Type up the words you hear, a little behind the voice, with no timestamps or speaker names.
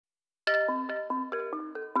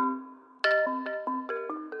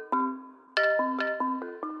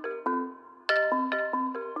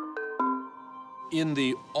In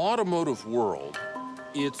the automotive world,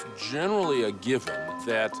 it's generally a given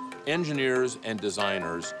that engineers and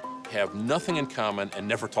designers have nothing in common and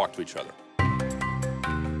never talk to each other.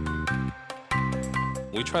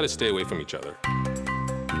 We try to stay away from each other.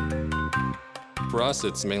 For us,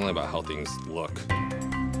 it's mainly about how things look.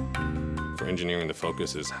 For engineering, the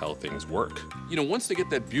focus is how things work. You know, once they get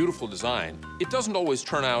that beautiful design, it doesn't always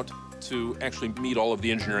turn out to actually meet all of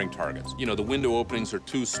the engineering targets. You know, the window openings are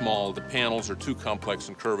too small, the panels are too complex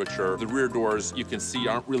in curvature, the rear doors, you can see,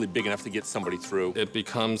 aren't really big enough to get somebody through. It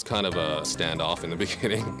becomes kind of a standoff in the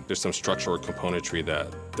beginning. There's some structural componentry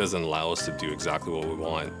that doesn't allow us to do exactly what we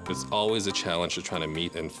want. It's always a challenge to try to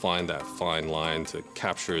meet and find that fine line to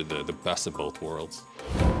capture the best of both worlds.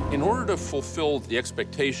 In order to fulfill the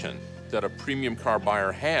expectation that a premium car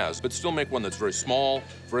buyer has, but still make one that's very small,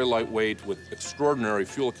 very lightweight, with extraordinary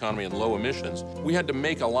fuel economy and low emissions, we had to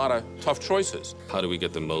make a lot of tough choices. How do we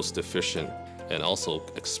get the most efficient and also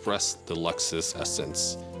express the Lexus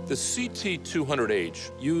essence? The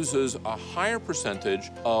CT200H uses a higher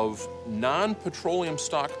percentage of non-petroleum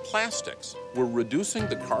stock plastics. We're reducing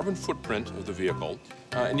the carbon footprint of the vehicle,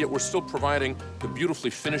 and yet we're still providing the beautifully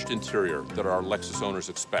finished interior that our Lexus owners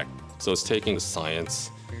expect. So it's taking the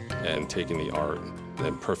science and taking the art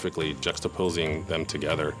and perfectly juxtaposing them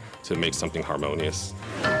together to make something harmonious.